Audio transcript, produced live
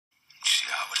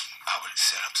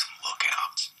set up some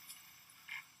lookouts.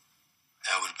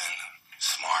 That would have been the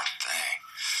smart thing.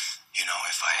 You know,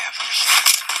 if I ever...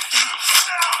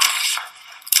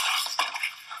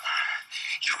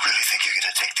 You really think you're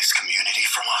gonna take this community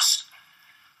from us?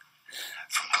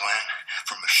 From Glenn,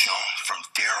 from Michonne, from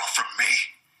Daryl, from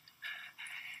me?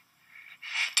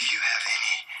 Do you have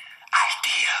any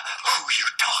idea who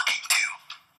you're talking to?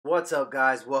 What's up,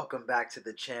 guys? Welcome back to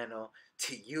the channel.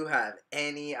 Do you have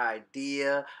any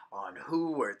idea on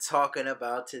who we're talking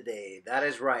about today? That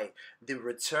is right, the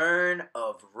return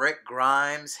of Rick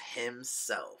Grimes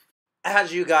himself.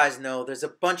 As you guys know, there's a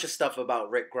bunch of stuff about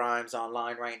Rick Grimes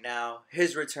online right now.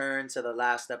 His return to the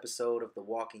last episode of The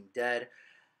Walking Dead.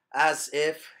 As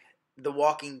if The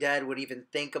Walking Dead would even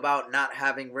think about not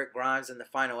having Rick Grimes in the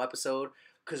final episode.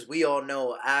 Because we all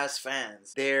know, as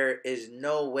fans, there is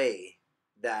no way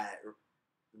that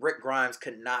Rick Grimes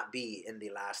could not be in the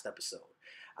last episode.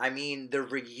 I mean, the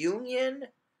reunion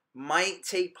might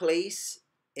take place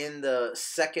in the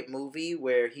second movie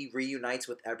where he reunites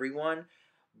with everyone,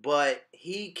 but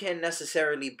he can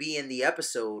necessarily be in the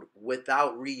episode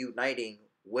without reuniting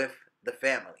with the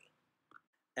family.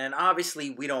 And obviously,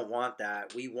 we don't want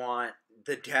that. We want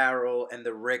the Daryl and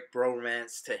the Rick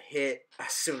bromance to hit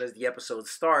as soon as the episode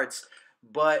starts,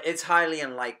 but it's highly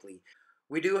unlikely.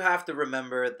 We do have to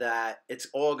remember that it's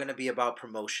all going to be about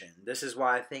promotion. This is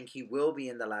why I think he will be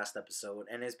in the last episode,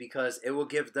 and it's because it will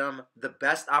give them the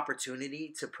best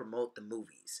opportunity to promote the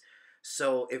movies.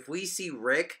 So if we see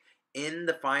Rick in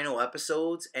the final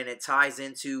episodes and it ties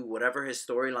into whatever his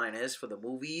storyline is for the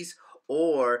movies,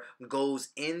 or goes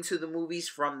into the movies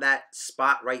from that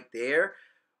spot right there,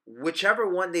 whichever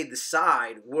one they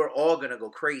decide, we're all going to go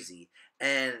crazy.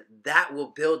 And that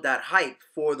will build that hype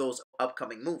for those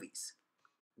upcoming movies.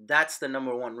 That's the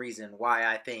number one reason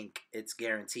why I think it's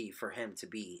guaranteed for him to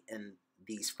be in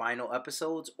these final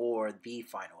episodes or the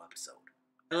final episode.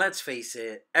 And let's face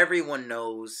it, everyone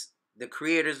knows the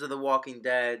creators of The Walking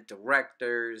Dead,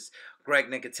 directors, Greg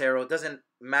Nicotero, doesn't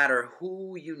matter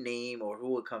who you name or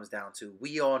who it comes down to,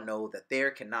 we all know that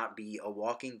there cannot be a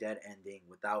Walking Dead ending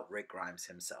without Rick Grimes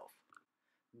himself.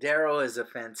 Daryl is a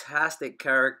fantastic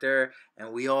character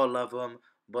and we all love him,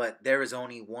 but there is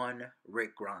only one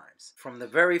Rick Grimes. From the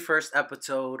very first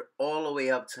episode all the way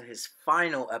up to his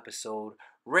final episode,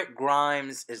 Rick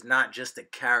Grimes is not just a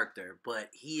character, but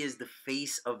he is the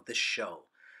face of the show.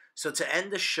 So to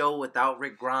end the show without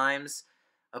Rick Grimes'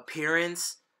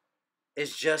 appearance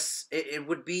is just, it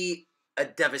would be a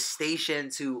devastation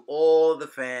to all the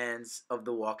fans of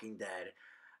The Walking Dead.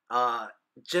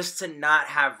 Just to not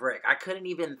have Rick. I couldn't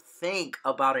even think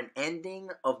about an ending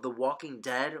of The Walking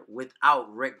Dead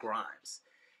without Rick Grimes.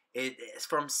 It's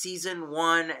from season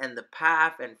 1 and the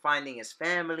path and finding his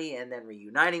family and then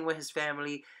reuniting with his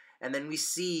family. And then we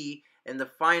see in the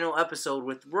final episode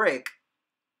with Rick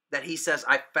that he says,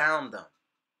 I found them.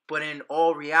 But in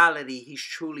all reality, he's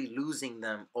truly losing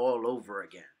them all over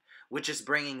again. Which is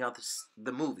bringing up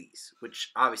the movies,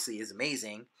 which obviously is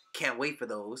amazing. Can't wait for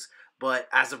those. But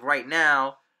as of right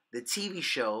now, the TV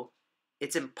show,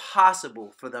 it's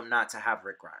impossible for them not to have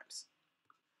Rick Grimes.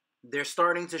 They're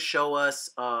starting to show us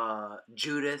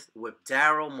Judith with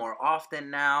Daryl more often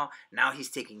now. Now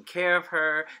he's taking care of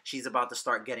her. She's about to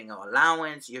start getting an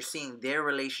allowance. You're seeing their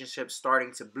relationship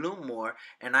starting to bloom more.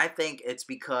 And I think it's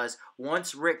because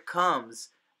once Rick comes,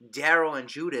 Daryl and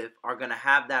Judith are going to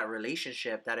have that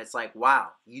relationship that it's like, wow,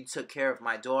 you took care of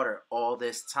my daughter all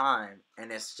this time.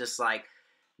 And it's just like,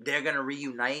 they're going to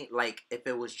reunite like if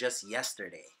it was just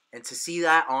yesterday. And to see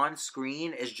that on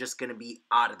screen is just going to be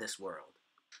out of this world.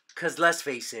 Because let's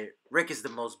face it, Rick is the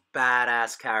most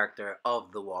badass character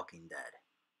of The Walking Dead.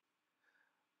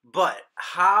 But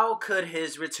how could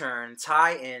his return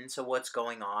tie into what's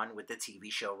going on with the TV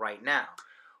show right now?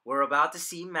 We're about to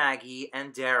see Maggie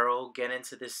and Daryl get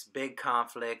into this big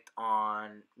conflict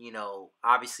on,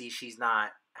 obviously she's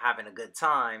not having a good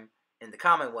time in the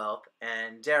Commonwealth,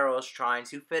 and Daryl's trying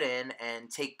to fit in and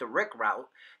take the Rick route,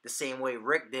 the same way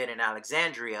Rick did in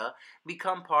Alexandria,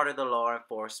 become part of the law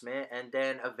enforcement, and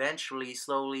then eventually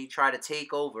slowly try to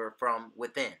take over from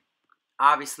within.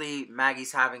 Obviously,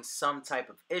 Maggie's having some type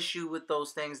of issue with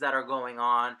those things that are going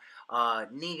on.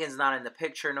 Negan's not in the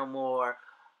picture no more.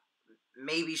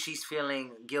 Maybe she's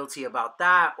feeling guilty about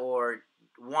that, or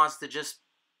wants to just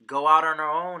go out on her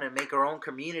own and make her own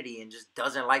community and just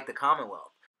doesn't like the Commonwealth.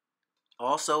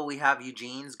 Also, we have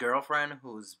Eugene's girlfriend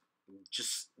who's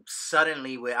just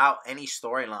suddenly, without any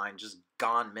storyline, just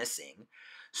gone missing.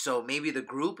 So maybe the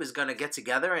group is going to get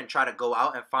together and try to go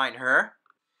out and find her.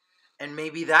 And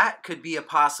maybe that could be a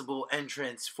possible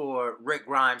entrance for Rick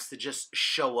Grimes to just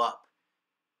show up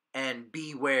and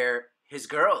be where his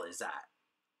girl is at.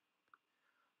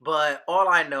 But all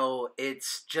I know, it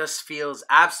just feels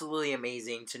absolutely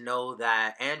amazing to know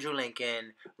that Andrew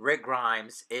Lincoln, Rick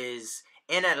Grimes, is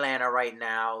in Atlanta right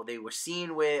now. They were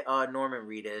seen with Norman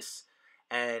Reedus,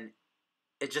 and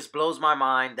it just blows my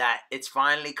mind that it's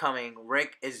finally coming.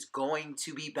 Rick is going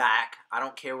to be back. I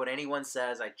don't care what anyone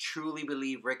says. I truly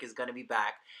believe Rick is going to be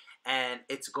back, and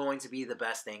it's going to be the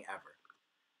best thing ever.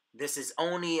 This is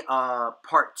only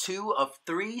part 2 of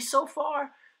 3 so far.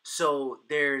 So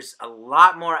there's a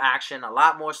lot more action, a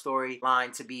lot more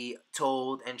storyline to be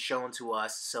told and shown to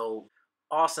us. So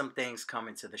awesome things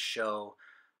coming to the show.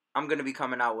 I'm going to be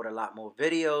coming out with a lot more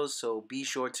videos, so be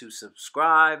sure to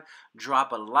subscribe,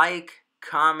 drop a like,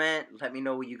 comment, let me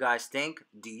know what you guys think.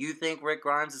 Do you think Rick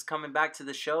Grimes is coming back to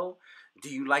the show? Do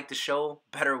you like the show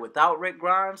better without Rick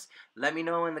Grimes? Let me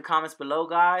know in the comments below,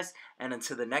 guys. And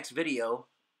until the next video,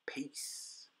 peace.